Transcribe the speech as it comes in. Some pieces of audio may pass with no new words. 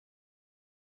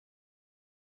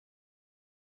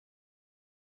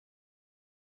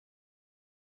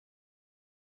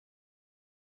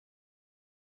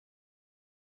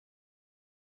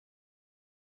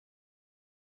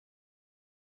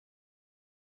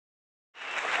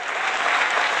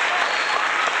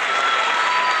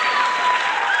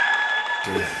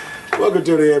Welcome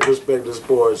to the Perspective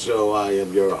Sports Show. I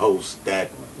am your host, that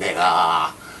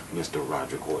nigga, Mr.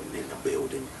 Roger Horton, in the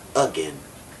building again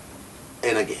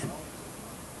and again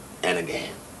and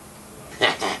again.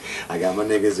 I got my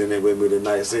niggas in there with me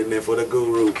tonight, sitting there for the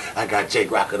guru. I got Jake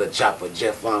Rocker, the Chopper,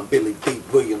 Jeff Von, Billy D.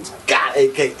 Williams, God,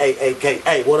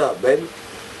 AKA. What up, baby?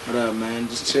 What up, man?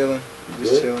 Just chilling.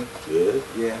 Just chilling. Good.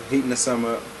 Yeah, heating the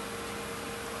summer up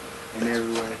in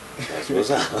every way. That's what's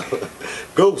up.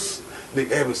 Ghost, Nick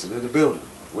Emerson in the building.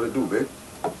 What it do, baby?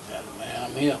 Yeah, man,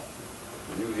 I'm here.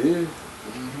 You here? You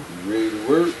ready to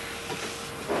work?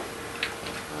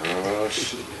 Oh,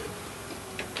 shit.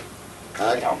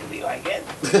 I don't be like that.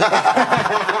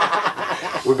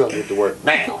 We're gonna get to work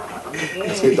now.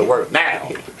 Let's get to work now.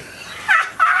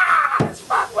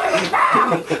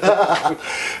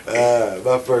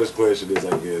 My first question is,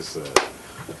 I guess,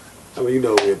 I mean, you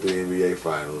know, we're at the NBA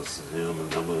Finals. You know,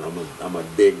 I'm gonna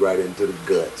dig right into the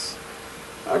guts.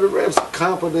 Are the refs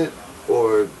competent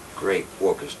or great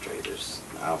orchestrators?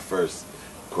 I'll first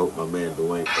quote my man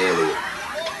Dwayne earlier.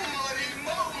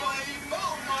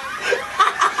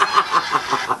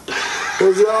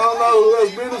 Because y'all know who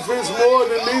else benefits more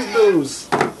than these dudes.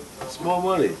 It's more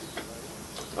money.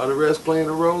 Are the refs playing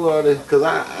a role, or are they? Because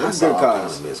I saw all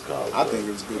kinds of missed calls. I think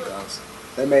it was good calls.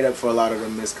 They made up for a lot of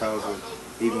them missed calls with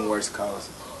even worse calls.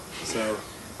 So,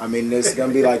 I mean, it's going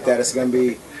to be like that. It's going to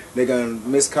be, they're going to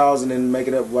miss calls and then make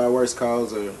it up by worse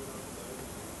calls, or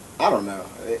I don't know.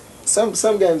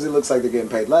 Some games it looks like they're getting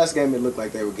paid. Last game it looked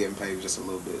like they were getting paid just a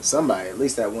little bit. Somebody, at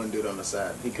least that one dude on the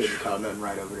side, he couldn't call nothing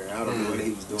right over there. I don't know what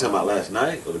he was doing. You talking about last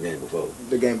night or the game before?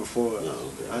 The game before. No,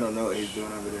 okay. I don't know what he's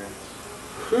doing over there.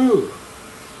 Whew.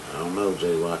 I don't know,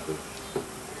 Jay Rocker.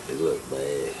 It looked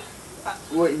bad.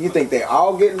 What, you think they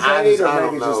all getting paid, I or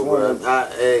don't maybe know, just one?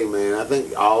 Hey, man, I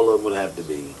think all of them would have to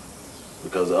be,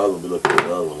 because the other one be looking at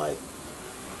the other one like,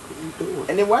 what are you doing?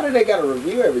 And then why do they got to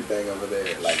review everything over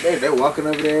there? Like they're walking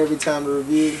over there every time to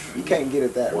review. You can't get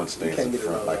it that. One stands in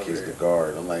front like he's the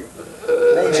guard. I'm like,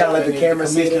 they ain't trying to let the camera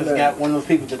see it. Commissioners got one of those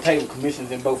people at the table,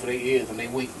 commissioners in both of their ears, and they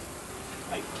weak.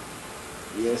 Like,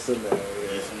 yes or no?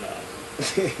 yes or no.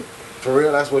 for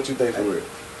real? That's what you think for real?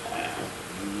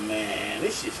 Man,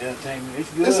 this shit's entertainment.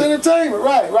 It's good. It's entertainment,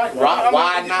 right? Why not?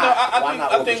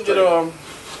 I think that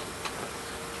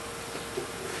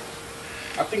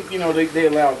I think they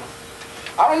allow them.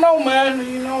 I don't know, man.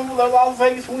 You know, Las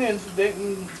Vegas wins. They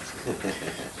can,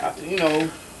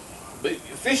 but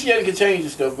officiating can change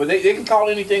and stuff. But they can call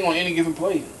anything on any given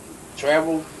play.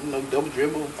 Travel, double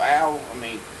dribble, foul. I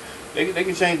mean, they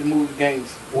can change the move of the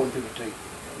games more than people think.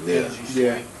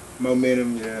 Yeah.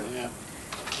 Momentum. Yeah.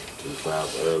 2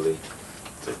 fouls early.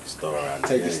 Take the star out of the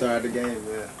game. Take the star out of the game.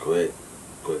 Yeah.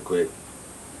 Quick.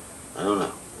 I don't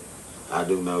know. I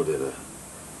do know that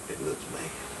it looks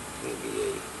bad.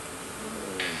 NBA.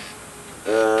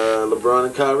 LeBron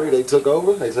and Kyrie, they took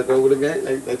over. They took over the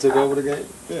game. They took over the game.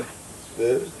 Yeah.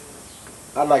 Yeah.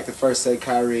 I'd like to first say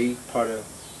Kyrie, part of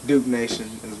Duke Nation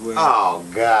as well. Oh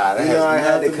God! You know, I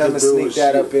had to come and sneak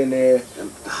that up in there.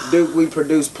 Duke, we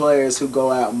produce players who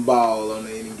go out and ball on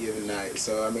any given night.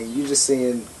 So I mean, you just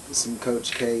seeing some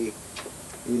Coach K,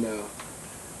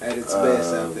 at its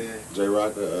best out there. Jay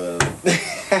Rocker,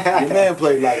 your man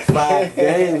played like 5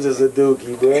 games as a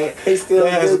Dookie, bro. He's still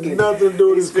that has Dookie. nothing to do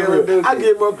with his He's still career. Dookie. I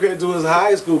give more credit to his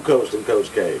high school coach than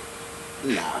Coach K.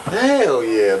 Nah. Hell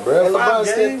yeah, bro. And 5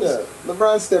 LeBron games. stepped up.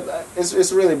 LeBron stepped up.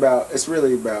 It's really about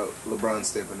LeBron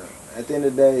stepping up. At the end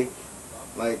of the day,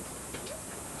 like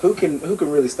who can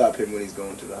really stop him when he's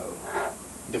going to the hole?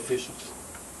 The officials.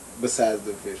 Besides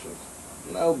the officials,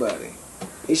 nobody.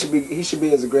 He should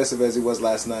be as aggressive as he was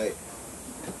last night.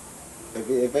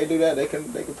 If they do that, they can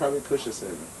probably push us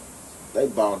in. They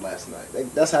balled last night.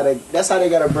 That's how they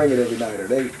gotta bring it every night.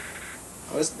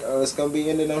 Or it's gonna be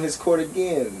ending on his court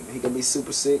again. He gonna be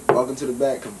super sick, walking to the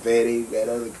back, confetti, that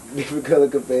other different color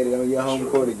confetti on your home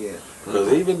court again.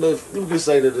 Because even if you can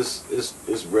say that it's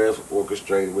refs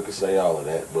orchestrated, we can say all of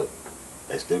that, but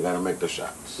they still gotta make the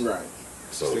shots. Right.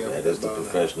 So that is the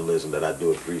professionalism that I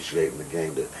do appreciate in the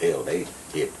game. That hell, they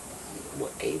hit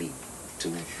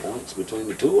 82 points between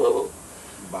the two of them.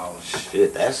 Balling.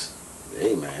 Shit, that's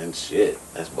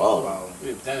balling.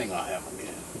 Yeah, but that ain't gonna happen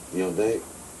again. You don't think?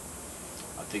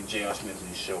 I think J.R. Smith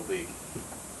needs to show big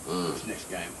this next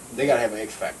game. They gotta have an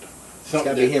X factor. It's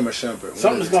gotta be him or Shumpert.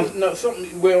 Something's gonna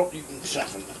something.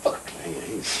 Fuck.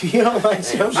 Man, You don't like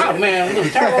Shumpert? Oh man,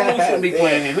 look, Tyrone Lue shouldn't be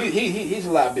playing him. He's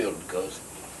a liability because.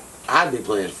 I'd be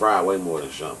playing Fry way more than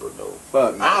Shumpert though.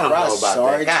 Fuck, man. I don't know about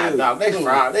sorry that. God, too. dog, they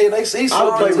Fry. They see. I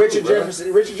would play Richard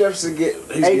Jefferson. Richard Jefferson get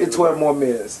He's 8 to getting 12 more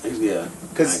minutes. Yeah,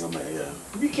 Because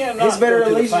You cannot He's better go to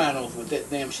than the Legion. finals with that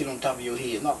damn shit on top of your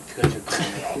head, not because you're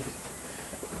coming off.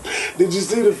 Did you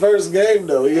see the first game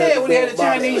though? Yeah, when they had the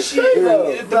Chinese shit,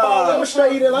 the ball I'm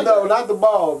straight. You didn't like No, that? not the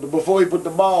ball. Before he put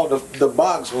the ball, the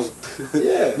box was.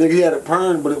 Yeah. Nigga, he had it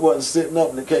permed, but it wasn't sitting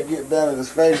up, and it kept getting down in his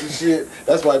face and shit.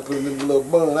 That's why I put him in the little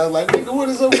bun. I was like, nigga, what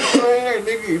is up with your hair,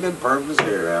 nigga? He done permed his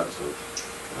hair out. So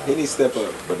He needs to step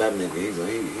up. But that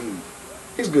nigga,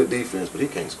 he's good defense, but he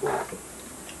can't score.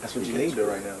 That's what you need though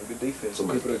right now. Good defense.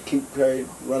 Somebody- People to keep carry,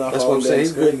 run off. That's all what I'm saying. day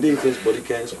He's good screen. defense, but he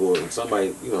can't score. And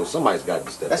somebody's got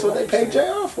to step That's up. what they paid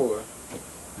JR for.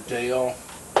 JR.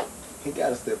 He got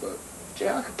to step up.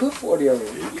 JR can put 40 on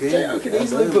him. He JR can can.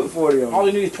 easily put 40 on All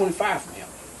him. he needs is 25 from him.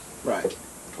 Right.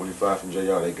 25 from JR,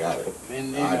 they got it.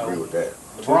 And, I agree with that.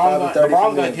 LeBron's 30 going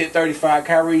from to him. hit 35.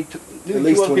 Kyrie, two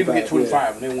least other people 25, get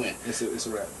 25 and they win. It's a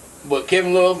wrap. But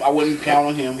Kevin Love, I wouldn't count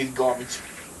on him. He's garbage.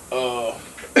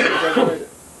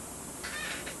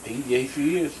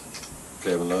 He is.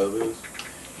 Kevin Love is.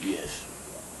 Yes.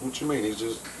 What you mean? He's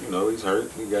just, he's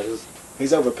hurt. He got his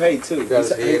He's overpaid too.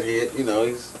 head hit.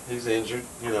 He's injured.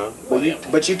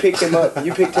 But you picked him up.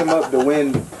 You picked him up to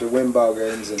win ball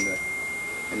games and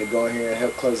to go in here and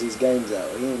help close these games out.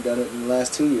 He ain't done it in the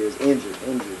last 2 years. Injured.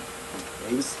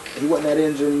 He wasn't that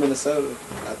injured in Minnesota.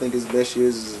 I think his best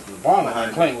years is LeBron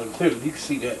wasn't playing with him clearly. You can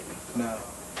see that. no.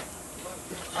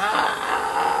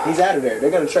 He's out of there.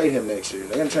 They're gonna trade him next year.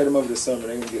 They're gonna trade him over this summer.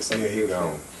 They're gonna get something. Yeah, he good for him.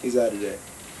 gone. He's out of there.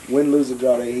 Win, lose, or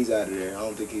draw, he's out of there. I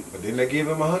don't think he. But didn't they give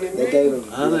him 100 They gave him.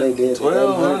 Yeah, they did. They gave him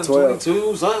 112.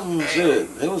 122, something. Shit.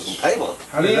 It was some paper.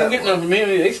 How He did didn't that get nothing from him.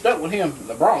 They stuck with him.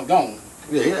 LeBron gone.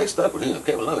 Yeah, they stuck with him.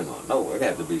 Kevin Love ain't going nowhere. It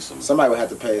had to be some. Somebody would have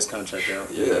to pay his contract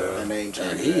out. Yeah. And they ain't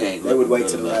trying And to. he ain't They would looking wait good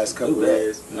till the enough last to couple do of that.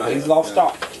 years. No, he's lost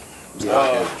stock.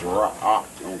 Stock has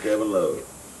dropped on Kevin Love.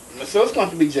 So it's going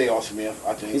to be J.R. Smith,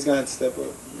 I think. He's gonna have to step up.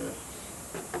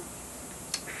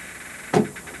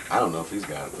 I don't know if he's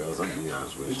got it, fellas. I'm gonna be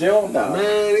honest with you. J.R. No.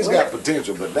 Man, he's got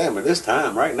potential, but damn it, this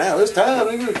time right now. This time,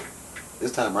 nigga.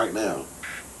 This time right now.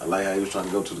 I like how he was trying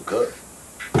to go to the cup.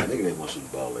 That nigga didn't want to shoot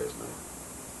the ball last night.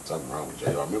 Something wrong with JR.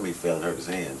 I remember he fell and hurt his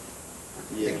hand.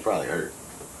 Yeah. Nigga probably hurt.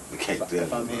 You can't tell.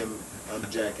 If I'm him, I'm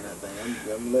jacking that thing.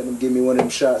 I'm letting him give me one of them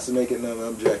shots to make it numb.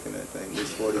 I'm jacking that thing.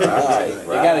 It's 40 Right, tonight. They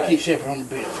got to keep Shepard on the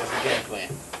bench. That's the game plan.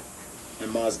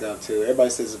 And Mozgov too.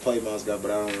 Everybody says to play Mozgov, but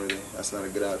I don't really. That's not a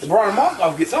good option. LeBron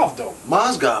Mozgov gets off, though.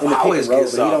 Mozgov In the pick always and roll,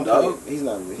 gets but he off, don't dog. play. He's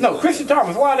not. He's No, not- Christian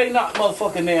Thomas, why they not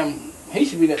motherfucking them? He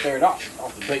should be that third option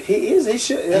off the bench. He is. He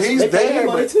should. He's they pay there, him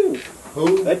money but- too.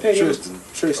 Who? They pay Tristan. him.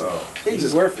 Tristan. Oh,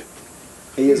 He's worth it.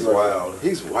 He is he's worth it. wild.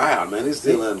 He's wild, man. He's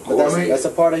still in But that's, I mean- that's a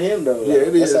part of him though. Yeah,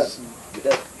 it That's is.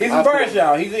 He's I a feel-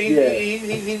 versatile. Yeah.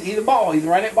 He's a ball. He's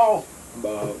right at ball.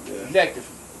 Ball, yeah. He's active.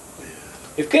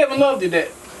 If Kevin Love did that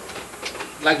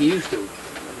like he used to,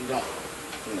 he don't.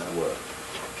 No. What?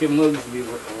 Kevin Love used to be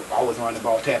always running the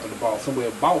ball, tapping the ball, somewhere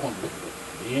ball hungry.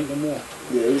 He ain't no more.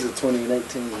 Yeah, he was a 20 and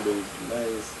 18 dude.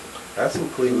 Nice. That's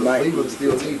what Cleveland. Might Cleveland be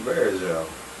still 15. need Bears, y'all.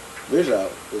 Rizzo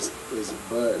is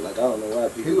bud. Like I don't know why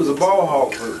people. He was a ball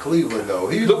hawk for Cleveland, though.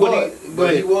 He was Look what but, he- go but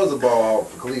he ahead. was a ball hawk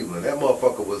for Cleveland. That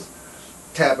motherfucker was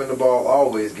tapping the ball,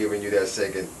 always giving you that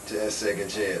second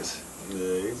chance.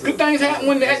 Yeah, he's Good things happen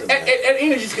when that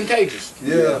energy's contagious.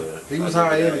 Yeah, he was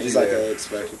high energy He's like there. an X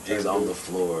Factor. He's on the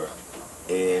floor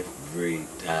every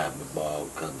time the ball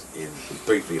comes in from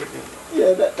 3 feet of him.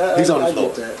 Yeah, that, He's on the I floor.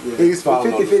 get that. Yeah. He's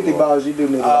falling on the 50-50 floor. balls, you do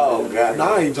need. Oh, God. No,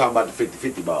 I ain't even talking about the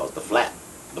 50-50 balls. The flat.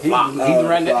 The flop. He's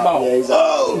running that ball. Yeah, he's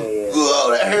Oh, yeah.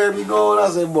 oh, that hair be going. I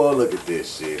said, boy, look at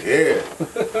this shit here.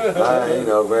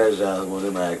 Verjao is one of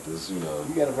them actors, You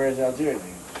got a versatile jersey.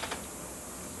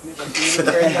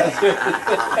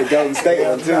 The Golden State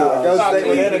one too. The Golden State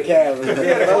one and a Cavs.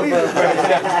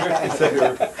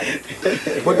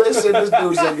 But they said this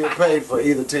dude's gonna get paid for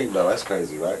either team, though. That's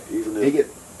crazy, right? Even if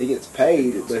He gets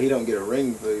paid, but he don't get a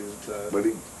ring for either time. but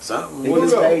he something. He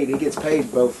gets paid. He gets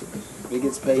paid both. He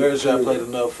gets paid. Verjao played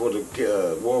enough for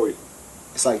the Warriors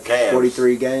It's like Cavs.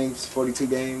 43 games, 42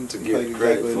 games to He get played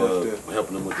credit exactly enough for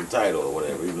helping them with the title or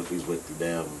whatever, even if he's with the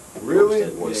damn. Really?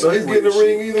 Yeah. So he's getting a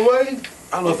ring either way?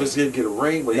 I don't know if it's him get a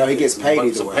ring, but No, he gets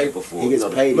paid some either way. paper for He it, gets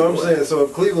paid No, either I'm way. saying, so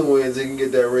if Cleveland wins, he can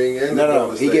get that ring and the No,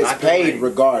 Golden he State. gets Not the paid ring.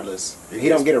 regardless. He He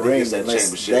don't gets- get a he ring gets that unless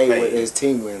championship they paid. his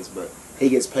team wins, but he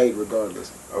gets paid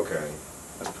regardless. Okay.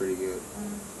 That's pretty good.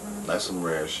 That's some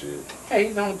rare shit. Hey,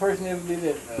 he's the only person that ever did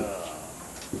that.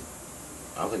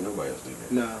 I don't think nobody else did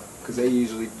that. No, because they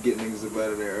usually get niggas up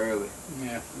out of there early.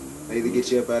 Yeah. They either get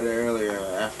you up out of there early or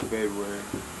after February.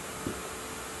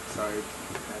 Sorry,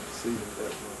 after season at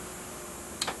that point.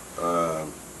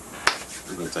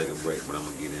 We're gonna take a break, but I'm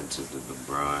gonna get into the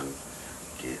LeBron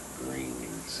get green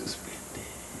and suspended.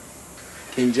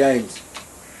 King James.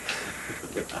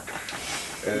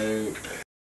 And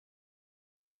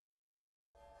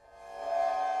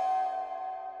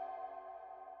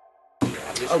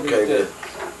Okay, then.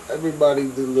 Everybody,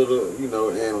 the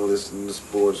little, analysts and the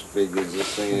sports figures are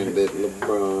saying that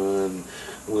LeBron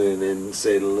went and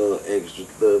said a little extra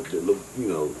stuff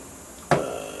that,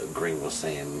 Green was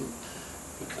saying.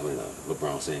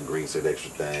 LeBron saying Green said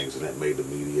extra things, and that made the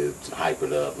media hype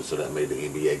it up, and so that made the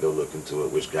NBA go look into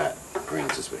it, which got Green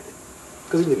suspended.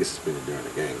 Because he didn't get suspended during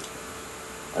the game.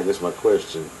 I guess my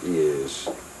question is,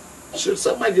 should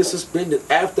somebody get suspended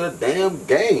after a damn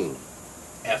game?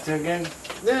 After a game?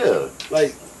 Yeah,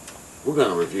 like, we're going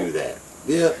to review that.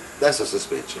 Yeah, that's a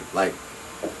suspension. Like,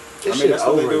 this shit that's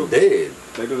what over and dead.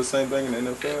 They do the same thing in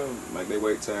the NFL. Like, they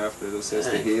wait till after the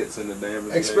assessment hits and the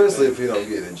damage. Especially if he don't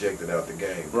get ejected out the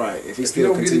game. Right. If he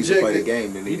still continues to play the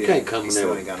game, then you can't come in there.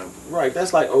 Right.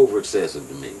 That's like over excessive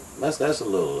to me. That's a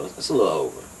little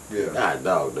over. Yeah. God,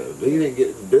 dog, though. He didn't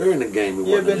get during the game.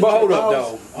 But hold up,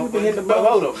 though.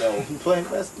 Hold up, though. Playing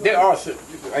basketball.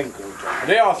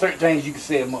 There are certain things you can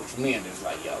say amongst men that's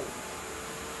like, yo,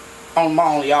 on my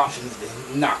only option is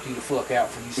to knock you the fuck out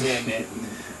for you saying that.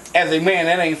 As a man,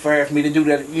 that ain't fair for me to do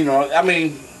that. I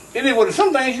mean, it is what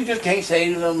some things you just can't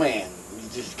say to a man. You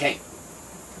just can't.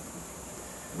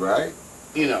 Right.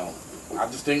 I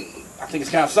think it's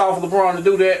kind of soft for LeBron to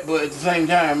do that, but at the same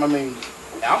time, I mean,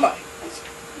 I'm like,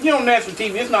 on national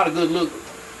TV, it's not a good look.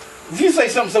 If you say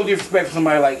something so disrespectful to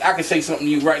somebody, like I can say something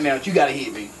to you right now that you gotta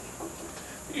hit me.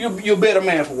 You're a better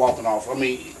man for walking off. I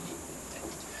mean,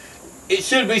 it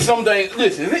should be something.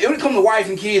 Listen, if it comes to wives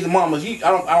and kids and mamas,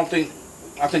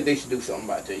 I think they should do something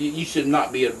about that. You should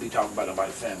not be able to be talking about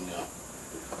nobody's family.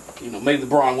 Maybe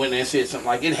LeBron went there and said something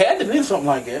like it had to be something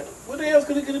like that. What the else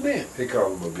could it have been? He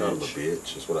called him a Called him a bitch.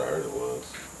 bitch. That's what I heard it was.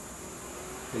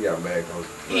 He got mad.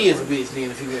 He is a bitch then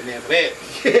if he went there for that.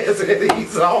 Yes,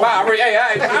 he's all. I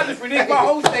just predicted my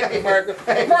whole statement, America.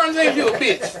 LeBron James, you a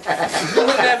bitch. You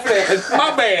went there for that.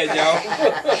 My bad, y'all.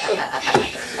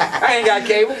 I ain't got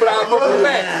cable, but I'll look it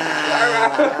back.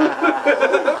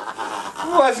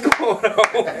 What's going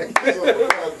on?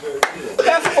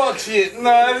 That's fuck shit.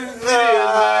 No, it is,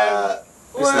 man.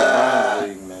 It's the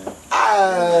league, man.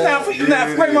 Now, if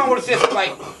Draymond would have said something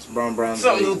like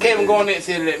something league, Kevin Garnett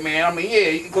said to that man, I mean,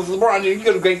 yeah, because LeBron, you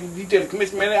got to go, you tell the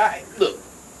commissioner, man, look,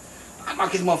 I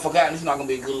knock this motherfucker out and it's not going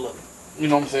to be a good look. You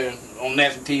know what I'm saying? On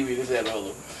national TV, this, that, the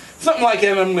other. Something like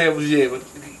that on them levels, yeah, but,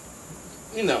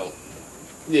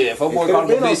 yeah, if a boy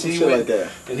called him a bitch, he went,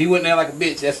 and he went there like a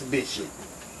bitch, that's a bitch shit.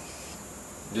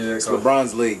 Yeah, it's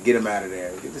LeBron's league. Get him out of there.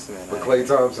 Get this man out. But Klay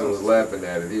Thompson was laughing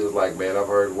at it. He was like, man, I've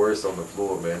heard worse on the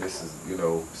floor, man. This is,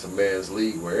 it's a man's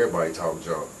league where everybody talk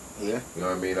junk. Yeah. You know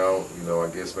what I mean? I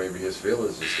guess maybe his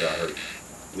feelings just got hurt.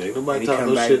 Yeah, ain't nobody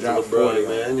talking no shit to LeBron,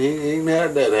 man. He ain't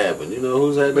had that happen.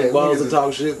 Who's had the balls to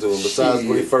talk shit to him besides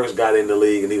when he first got in the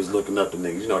league and he was looking up to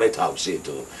niggas. They talk shit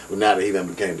to him. But now that he done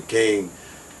became the king,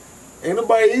 ain't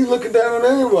nobody, he's looking down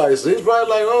on anybody. So he's probably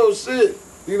like, oh shit.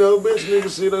 Bitch nigga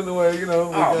shit anyway,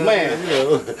 Oh man.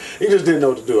 He just didn't know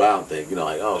what to do, I don't think.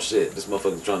 Like, oh shit, this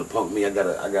motherfucker's trying to punk me. I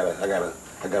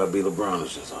gotta be LeBron or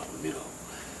something,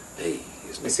 Hey,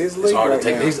 it's his league. It's hard right to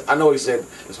take now. I know he said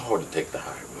it's hard to take the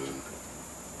high road.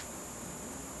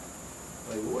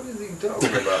 Like, what is he talking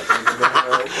about?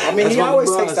 I mean, he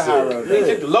always takes the high road. He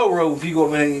take the low road if you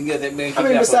go in and get that man. I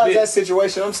mean, besides that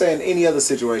situation, I'm saying any other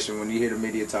situation when you hear the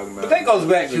media talking about. But that goes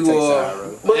back to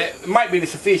it might be the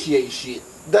officiating shit.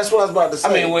 That's what I was about to say.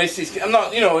 I mean, well, it's just, I'm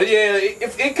not,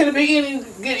 if it could have been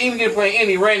even get playing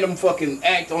any random fucking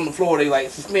act on the floor, they like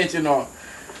suspension or.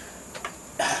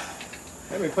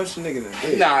 I mean, punch the nigga in the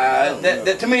dick. Nah,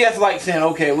 that to me that's like saying,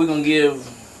 okay, we're gonna give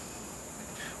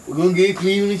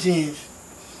Cleveland a chance.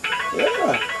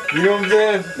 Yeah. You know what I'm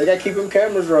saying? They gotta keep them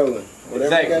cameras rolling. Whatever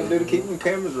Exactly. they gotta do to keep them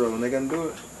cameras rolling, they gonna do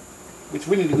it. Which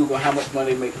we need to Google how much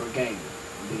money they make per game.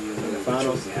 The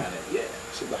finals behind it. Yeah.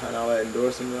 Shit behind all that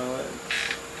endorsement and all that.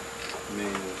 I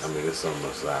mean, there's so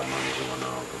much side money going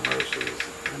on, commercials,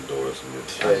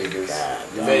 endorsements. Vegas.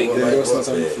 Endorsements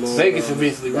on the floor. Vegas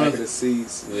eventually back runs of the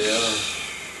seats.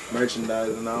 Yeah.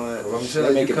 Merchandise and all that. Well, I'm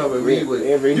telling you, you come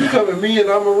at me and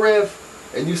I'm a ref.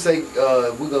 And you say,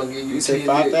 we're going to give you 10 say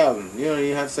 5,000. You don't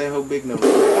even have to say a whole big number.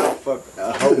 I'll fuck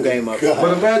a whole game up.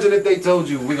 But imagine if they told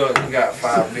you we got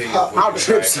 5 million. I'll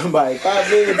trip somebody. 5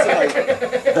 million somebody.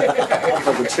 I'll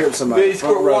fucking trip somebody. They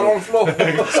squirt water on the floor.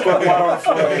 Squirt water on the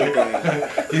floor.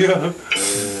 Everything. Yeah.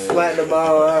 Flatten the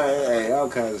ball. All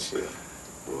kinds of shit.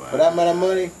 For that amount of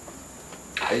money,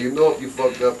 And you know if you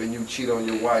fucked up and you cheat on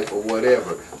your wife or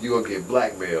whatever, you gonna get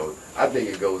blackmailed. I think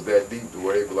it goes that deep to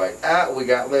where they be like, we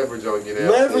got leverage on you now.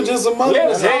 Leverage is a mother.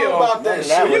 Leverage, It's all hell. about that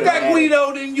That When shit. you got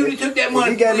Guido, then you took that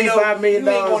money. If you gave me Guido, $5 million, you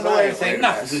ain't going nowhere I and say ain't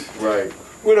nothing. Right.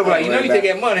 Guido be like, you know you take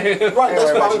that money. Right,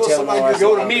 that's why when somebody gets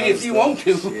Go to media if you want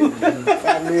to.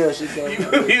 $5 million, she said.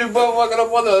 You motherfucking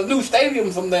up on a new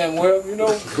stadium some damn well, you know.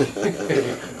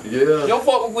 Yeah. Don't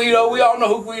fuck with Guido. We all know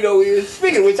who Guido is.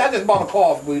 Speaking of which, I just bought a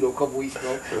car for Guido a couple weeks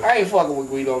ago. I ain't fucking with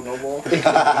Guido no more.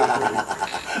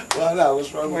 Why not?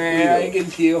 What's wrong with Man, I ain't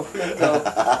getting killed. Let's go.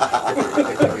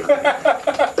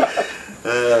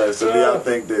 So do y'all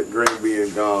think that Green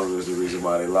being gone was the reason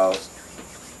why they lost?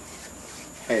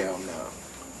 Hell no.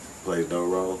 Plays no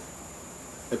role.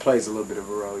 It plays a little bit of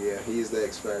a role, yeah. He is the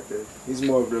X factor. He's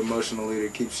more of the emotional leader,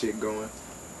 keeps shit going.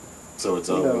 So it's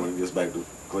over when he gets back to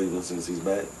Cleveland since he's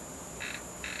back?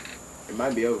 It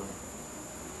might be over.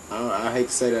 I hate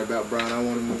to say that about Bron. I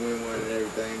want him to win one and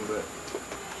everything, but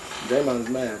Draymond's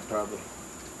mad, probably.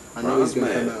 I know he's going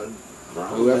to come out.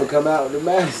 Whoever come out the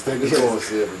maddest, It's going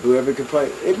 7. whoever can play.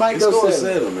 It might It's go going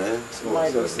 7. 7, man. It's It going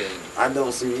might go 7. 7. I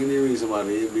don't see any reason why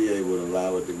the NBA would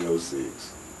allow it to go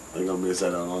 6. They're going to miss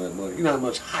out on all that money. You know how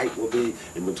much hype will be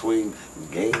in between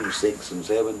game 6 and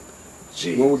 7?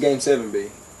 Jeez. When would Game 7 be?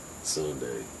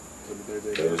 Sunday.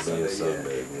 Thursday, Thursday,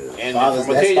 Sunday. Yeah. And Father's- I'm going to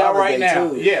tell that's y'all Father's right Day, now.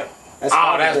 too. Yeah. That's Oh,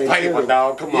 Father's that's Day, paper, too.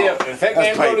 dog. Come on. Yeah. If that That's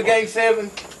game go to paper. Game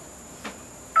 7,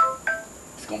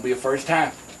 it's going to be a first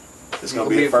time. It's going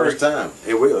to be a first time.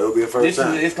 It will. It'll be a first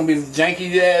time. It's going to be the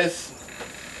janky ass.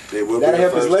 It will That'll be a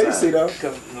help his first legacy, time.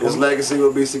 though. His legacy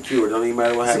will be secure. Don't even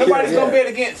matter what happens. Nobody's going to Yeah.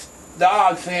 bet against the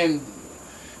odds saying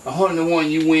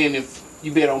 101 you win if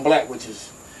you bet on black, which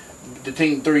is the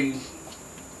team 3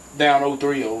 down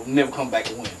 0-3 or never come back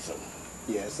and win. So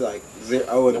Yeah, it's like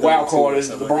 0 the wild card is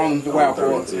something LeBron's the wild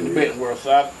card 32, in the yeah. betting world.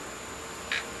 So I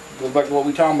go back to what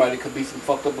we talking about. It could be some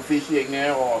fucked up officiating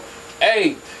there, or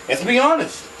hey, let's be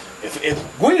honest.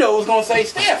 If Guido's gonna say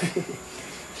Steph,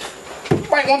 you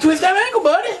might want to twist that ankle,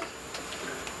 buddy.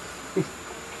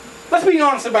 Let's be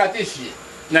honest about this shit.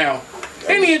 Now,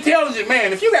 any intelligent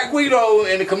man, if you got Guido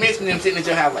and the commissioner sitting at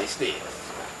your house like Steph,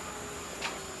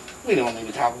 we don't need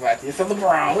to talk about this. Or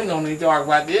LeBron, we don't need to talk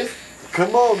about this.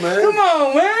 Come on, man. Come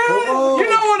on, man. Come on. You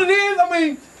know what it is? I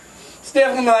mean, Steph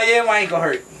gonna be like, yeah, my ankle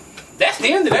hurt. That's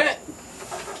the end of that.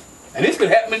 And this could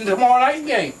happen in tomorrow night's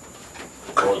game.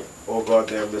 Or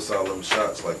goddamn miss all them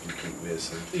shots like you keep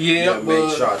missing. Yeah, You done make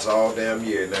but shots all damn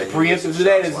year. Now the you preemptive missing to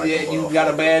that shots is like yeah, you got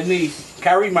a motherfucker. bad knee.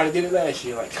 Kyrie might have did it last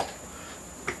year, like,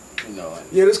 you know.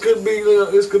 Yeah, this could be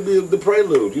the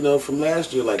prelude, you know, from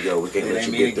last year. Like, yo, we can't It let ain't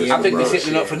you mean get this. again. I think they're LeBron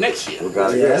setting it up shit. for next year. We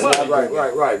gotta Yeah, get that's right, what I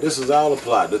right. This is all a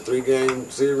plot. The 3-game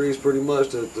series, pretty much,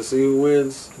 to see who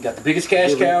wins. You got the biggest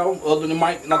cash cow, other than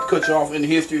Mike, not to cut you off in the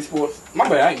history of sports. My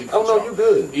bad, I ain't gonna Oh cut no, you you off.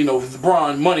 good. You know,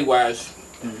 LeBron, money-wise.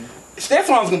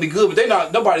 Stephon's gonna be good,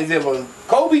 but nobody's ever.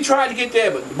 Kobe tried to get there,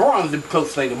 but LeBron's the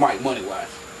closest thing to Mike money-wise.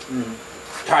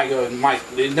 Tiger and Mike,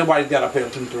 nobody's got up there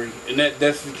 2-3, and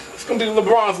that's it's gonna be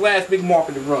LeBron's last big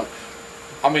marketing run.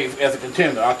 I mean, as a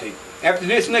contender, I think. After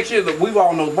this next year, we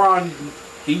all know LeBron.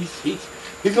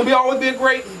 He's gonna always be a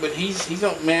great, but he's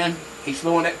a man. He's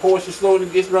slowing that Porsche, slowing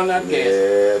and gets run out of gas.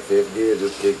 Yeah, 5th gear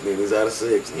just kicked in. He's out of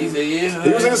 6. He's a, yeah. He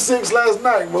was in 6 last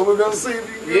night, but we're gonna see if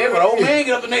he can Yeah, but old man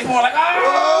get up the next morning like,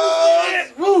 oh,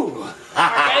 shit, Woo!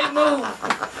 I can't move.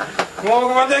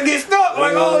 Walking about there get stuck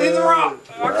like, oh, hit the rock.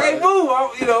 I can't move,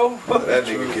 you know. That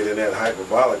nigga get in that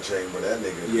hyperbolic chamber. That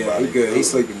nigga. Yeah, body he good. He's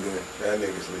sleeping good. That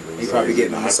nigga sleeping. He good. probably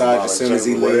getting a massage as soon as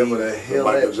he leaves. Whatever the hell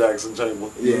Michael that. Jackson chamber.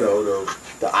 You know though.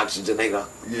 The oxygenator.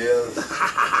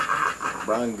 Yeah.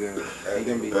 Brian good. He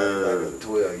gonna be. Like a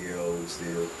 12-year-old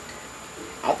still.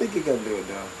 I think he gonna do it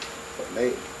though. But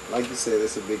they, like you said,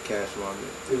 it's a big cash market.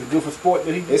 Is it good for sport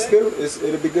that he did It's that? good.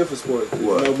 It'll be good for sports.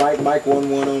 What? You know, Mike won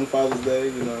one on Father's Day.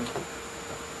 You know,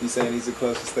 he's saying he's the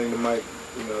closest thing to Mike.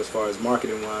 You know, as far as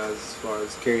marketing wise, as far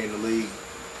as carrying the league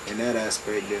in that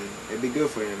aspect, then it'd be good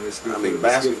for him. It's good. I for, mean, it's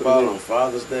good for basketball the on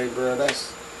Father's Day, bro.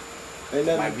 That's league. Ain't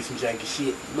Might nothing. be some janky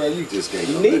shit. bro. You just can't.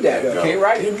 You go need let that, though. go. Can't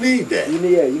write it. You need that. You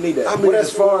need that. I mean, What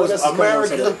as far what as else is going on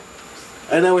America, today?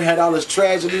 and then we had all this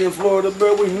tragedy in Florida,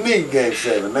 bro. We need Game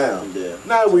 7 now. Yeah.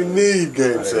 Now we need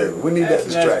Game 7. We need that That's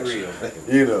distraction.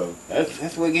 real. You know.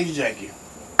 That's what gets janky.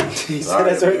 He said All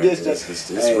that's right, where it man. gets janky. It's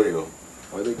Hey, real.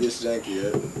 when it gets janky,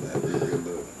 that'd be a good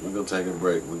look. We're gonna take a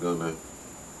break. We're gonna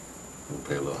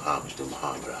pay a little homage to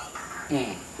Muhammad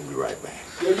Ali. We'll be right back.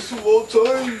 Give me some more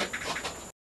time.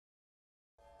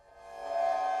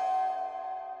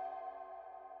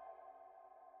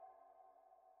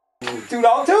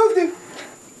 $2 Tuesday.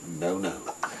 No.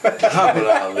 Muhammad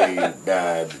Ali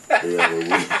died the other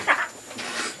week.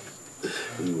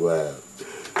 Wow.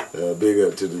 Big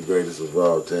up to the greatest of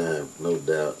all time. No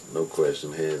doubt. No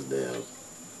question. Hands down.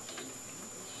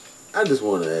 I just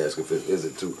want to ask if is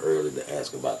it too early to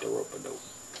ask about the rope-a-dope?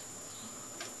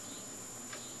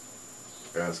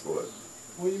 Ask what?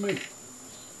 What do you mean?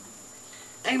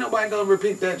 Ain't nobody gonna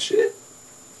repeat that shit.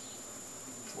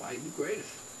 That's why he's the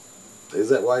greatest. Is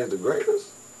that why he's the greatest?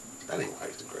 That ain't why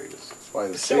he's the greatest. That's why he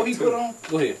The was show sick he too. put on?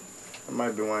 Go ahead. That might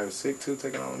have been why he was sick too,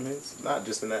 taking all them hits. Not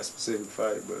just in that specific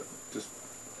fight, but just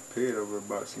period over a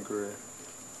boxing career.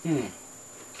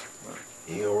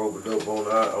 He don't rope a dope on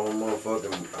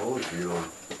motherfucking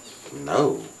Holyfield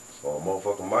No. or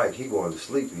motherfucking Mike. He going to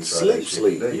sleep. He try that shit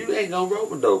Sleep. today. You ain't gonna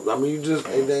rope-a-dope. I mean, you just,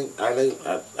 it ain't,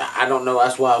 I don't know.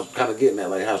 That's why I was kind of getting at,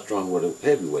 like, how strong were the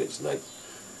heavyweights? Like,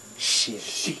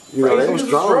 Shit. you know, they Frazier were was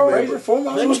strong, strong. man. Frazier,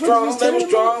 foremost. They were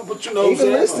strong, but you know what I'm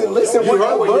Even saying? listen, You what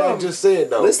heard what no y'all bum. just said,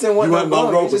 though. Listen, you what no wasn't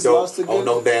gonna bum. He just lost rope-a-dope on again.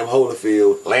 no damn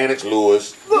Holyfield, Lennox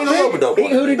Lewis. You know, rope-a-dope on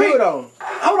Who did he him. do it on?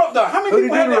 Hold up, though. How many Who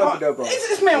people did had you that? rope it up on?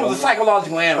 This man was a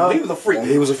psychological animal. He was a freak.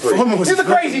 He was a freak. Foreman was He's a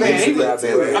crazy man. He was,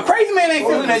 Goddamn a crazy man ain't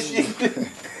feeling that shit.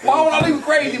 Muhammad Ali was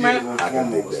crazy, man. I can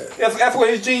dig that. That's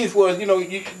what his genius was. You know,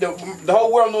 the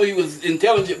whole world knew he was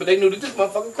intelligent, but they knew that this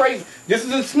motherfucker crazy. This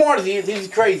is as smart as he is. He's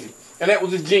crazy, and that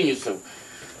was his genius. So,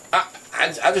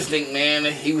 I just think, man,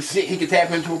 he was sick. He could tap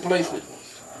into a place that,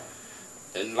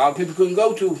 and a lot of people couldn't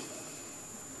go to.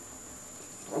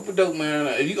 Rope-a-dope, man.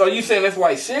 Are you saying that's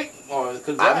why he's sick, or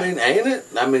because I mean, ain't it?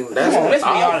 I mean, that's come on, let's be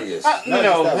obvious. honest.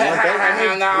 No. Not just that one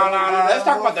thing. No. Let's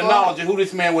talk about the knowledge of who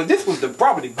this man was. This was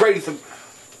probably the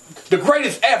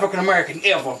greatest African American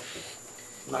ever.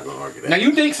 I'm not gonna argue that. Now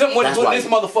you think something was That's with why- this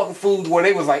motherfucking food where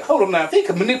they was like, hold on now, if he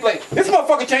could manipulate, this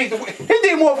motherfucker changed the way. He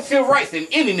did more for civil rights than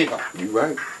any nigga. You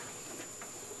right.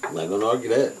 I'm not gonna argue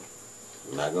that.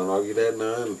 I'm not gonna argue that,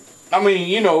 none. I mean,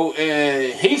 you know,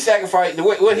 he sacrificed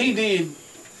what he did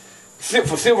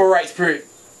for civil rights, period.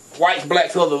 Whites,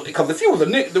 blacks, other. Because if he was a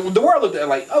nigga, the world looked at it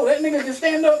like, oh, that nigga can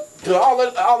stand up to all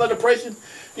that oppression.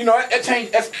 You know, it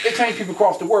changed people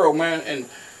across the world, man. And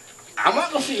I'm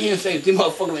not gonna sit here and say that them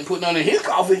motherfuckers ain't putting none in his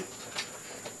coffee.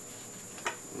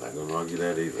 I'm not gonna argue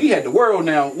that either. He had the world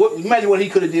now. Imagine what he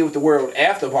could have did with the world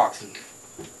after boxing.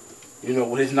 You know,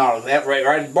 with his knowledge,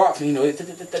 right boxing. You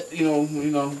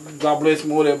know, God bless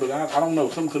him or whatever. But I don't know.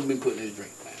 Something could have been put in his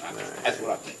drink, man. That's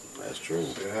what I think. That's true.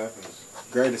 It happens.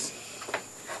 Greatest.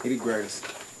 He the greatest.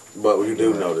 But you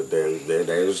do know that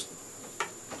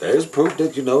there's proof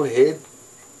that, you know, head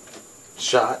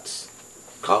shots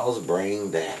cause brain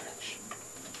damage.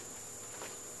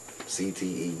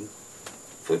 CTE,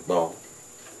 football,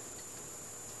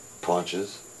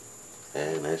 punches,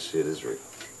 and that shit is real.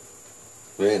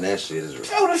 Man, that shit is real.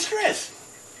 So the stress.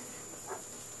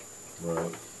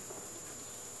 Right.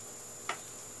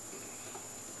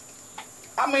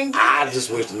 I mean, I just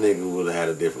wish the nigga would have had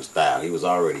a different style. He was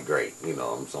already great, you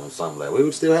know, on some level. We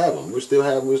would still have him. We still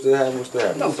have him.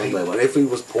 No, On some level. If he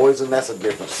was poison, that's a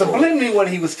different story. subliminally what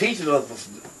he was teaching us was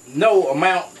no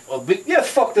amount of big. Yeah, it's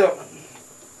fucked up.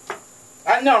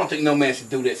 I don't think no man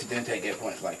should do that. Should then take that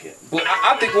punch like that. But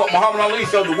I think what Muhammad Ali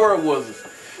showed the world was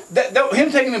that him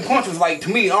taking them punches, like, to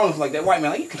me, honestly, like that white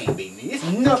man, like, you can't beat me. It's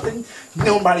nothing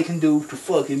nobody can do to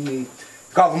fucking me.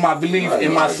 Because of my belief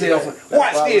in myself. Watch why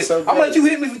I was this. so I'm gonna let you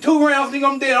hit me for 2 rounds,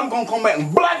 nigga, I'm dead. I'm gonna come back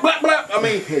and black. I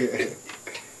mean,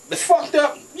 it's fucked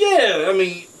up. Yeah, I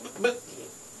mean, but,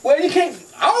 well, you can't,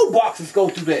 all boxers go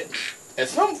through that at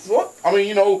some point. I mean,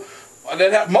 you know,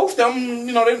 most of them,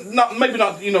 you know, they not, maybe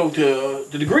not, you know, to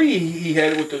the degree he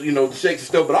had it with the, you know, the shakes and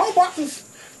stuff, but all boxers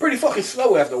pretty fucking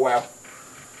slow after a while.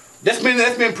 That's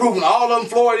been proven. All of them,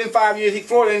 Floyd in 5 years,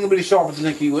 Floyd ain't gonna be as sharp as I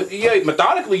think he would. Yeah,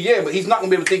 methodically, yeah, but he's not gonna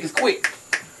be able to think as quick.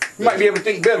 He might be able to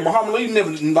think better. Muhammad Ali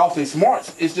never lost his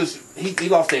smarts. It's just he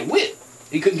lost that wit.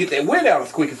 He couldn't get that wit out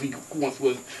as quick as he once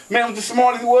was. Man was the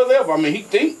smartest he was ever. I mean, he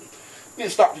think. He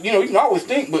didn't stop. You know, you can always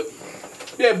think, but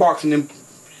yeah, boxing. Them,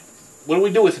 what do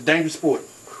we do? It's a dangerous sport.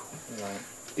 Right.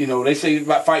 You know, they say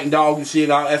about fighting dogs and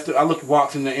shit. I look at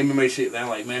boxing and MMA shit, and I'm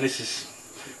like, man, this is.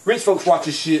 Rich folks watch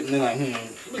this shit and they're like,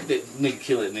 look at that nigga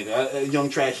kill that nigga. A young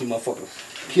trashy motherfucker.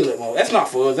 Kill that motherfucker. That's not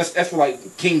for us. That's for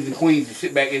like kings and queens to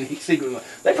sit back in secret.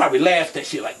 They probably laugh at that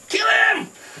shit like, kill him!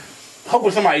 Hoping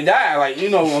somebody die, like,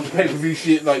 you know, on pay-per-view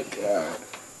shit, like. Oh,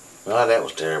 that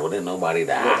was terrible. Didn't nobody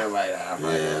die. Yeah, everybody die.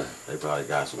 Yeah, they probably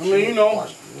got some I mean, shit. you know.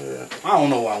 Yeah. I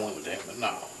don't know why I went with that, but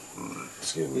no.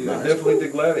 Excuse me. Yeah, Nah, definitely the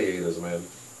gladiators, man.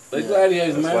 They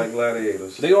gladiators, That's man. like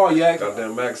gladiators. They are yak.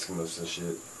 Goddamn Maximus and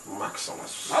shit.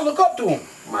 Maximus. I look up to them.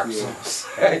 Maximus.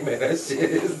 Hey, man, that shit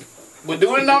is... But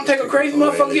do it not take a crazy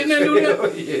motherfucker getting there and do that?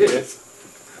 Hell yes.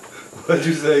 What'd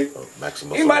you say?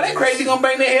 Maximus Anybody that Aurelius. crazy gonna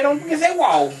bang their head on against that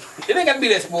wall. It ain't gotta be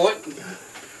that sport.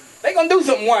 they gonna do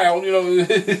something wild, you know.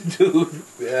 Dude,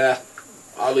 yeah.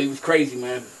 Ali was crazy,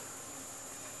 man.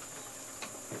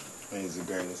 He's the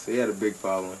greatest. He had a big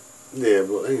following. Yeah,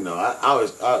 but you know,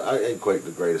 I equate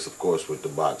the greatest, of course, with the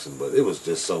boxing, but it was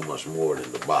just so much more than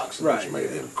the boxing, Right, which made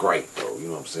yeah. him great, though. You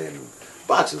know what I'm saying?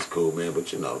 Boxing's cool, man,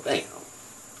 but you know, damn,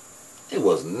 it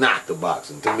was not the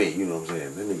boxing to me. You know what I'm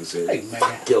saying? That nigga said, Hey, man.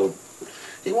 "Fuck yo."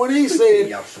 And when he said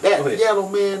Go that ahead. yellow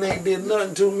man ain't did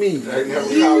nothing to me, Ain't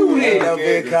no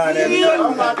big con ever Yeah, told me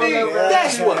I'm not that. gonna-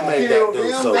 that's what made that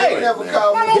dude so They great, never man.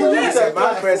 called me. Why don't You you said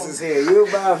my presence here. You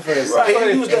my presence.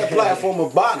 Right, he used that platform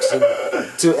of boxing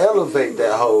to elevate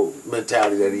that whole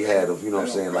mentality that he had of, you know what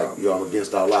I'm saying, like, yo, I'm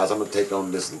against all odds. I'm going to take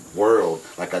on this world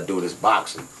like I do this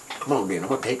boxing. Come on, then. I'm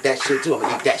going to take that shit, too. I'm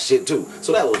going to eat that shit, too.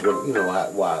 So that was, what, you know,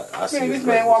 why I see Man, his this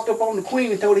man greatness. walked up on the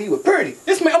queen and told her he was pretty.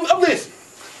 This man, I'm listen.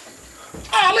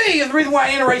 Ali is the reason why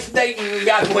interracial dating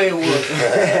got the way it was.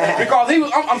 Because he was,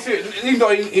 I'm serious, even though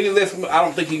he didn't listen, I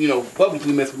don't think he, you know,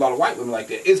 publicly messed with a lot of white women like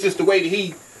that. It's just the way that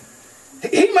he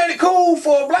made it cool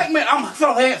for a black man. I'm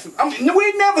so handsome. I mean,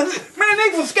 we never, man,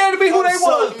 niggas was scared to be who they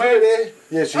was, man.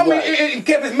 Yes, you I mean, right. and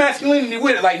kept his masculinity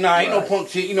with it. Like, nah, ain't no Right. punk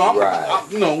shit. You know,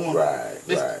 you know,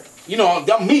 Right. You know,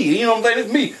 I'm me. You know what I'm saying?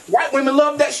 It's me. White women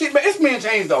love that shit, man. This man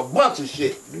changed a bunch of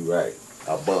shit. You right.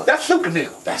 A bunch. That's super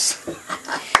nigga. That's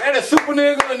That is super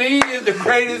nigga, and he is the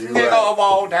greatest nigga right. of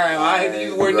all time. I hate to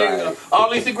use the word Right. nigga.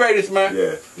 Ali's the greatest, man.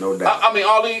 yeah, no doubt. I mean,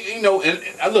 Ali, you know, and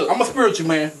look, I'm a spiritual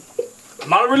man. I'm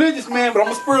not a religious man, but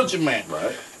I'm a spiritual man.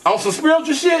 Right. On some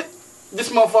spiritual shit, this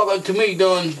motherfucker, to me,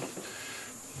 done,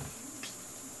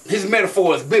 his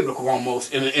metaphor is biblical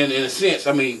almost, in a sense.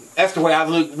 I mean, that's the way I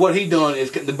look. What he done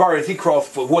is the barriers he crossed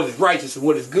for what is righteous and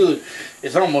what is good.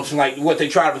 It's almost like what they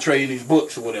try to portray in these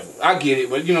books or whatever. I get it,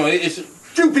 but you know, it's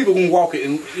true people can walk it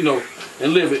and, you know,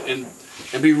 and live it and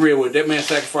be real with it. That man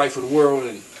sacrificed for the world,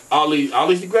 and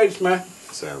Ali's the greatest, man.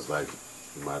 Sounds like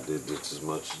you might did just as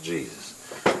much as Jesus.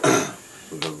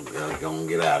 We're gonna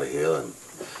get out of here and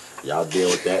y'all deal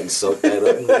with that and soak that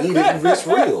up and eat it, and it's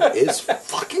real. It's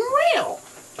fucking real.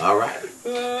 All right.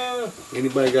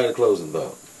 Anybody got a closing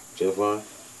thought? Jeff Vaughn?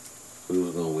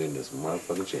 Who's gonna win this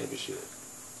motherfucking championship?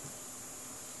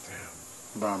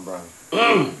 Bron.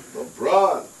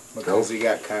 LeBron. Because he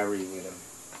got Kyrie with him.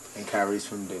 And Kyrie's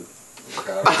from Duke.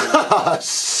 Ah,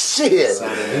 shit. So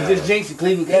He just jinxed the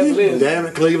Cleveland Cavaliers. Damn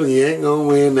it, Cleveland, you ain't gonna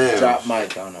win now. drop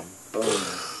mic on him. Boom.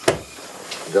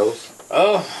 Ghost?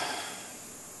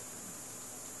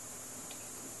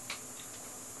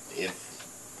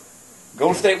 If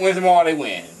Golden State wins tomorrow, they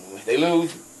win. If they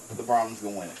lose, LeBron's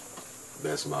gonna win it.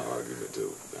 That's my argument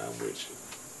too. I'm with you.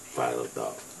 Final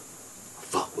thought.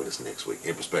 Fuck with us next week.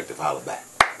 In perspective, holla back.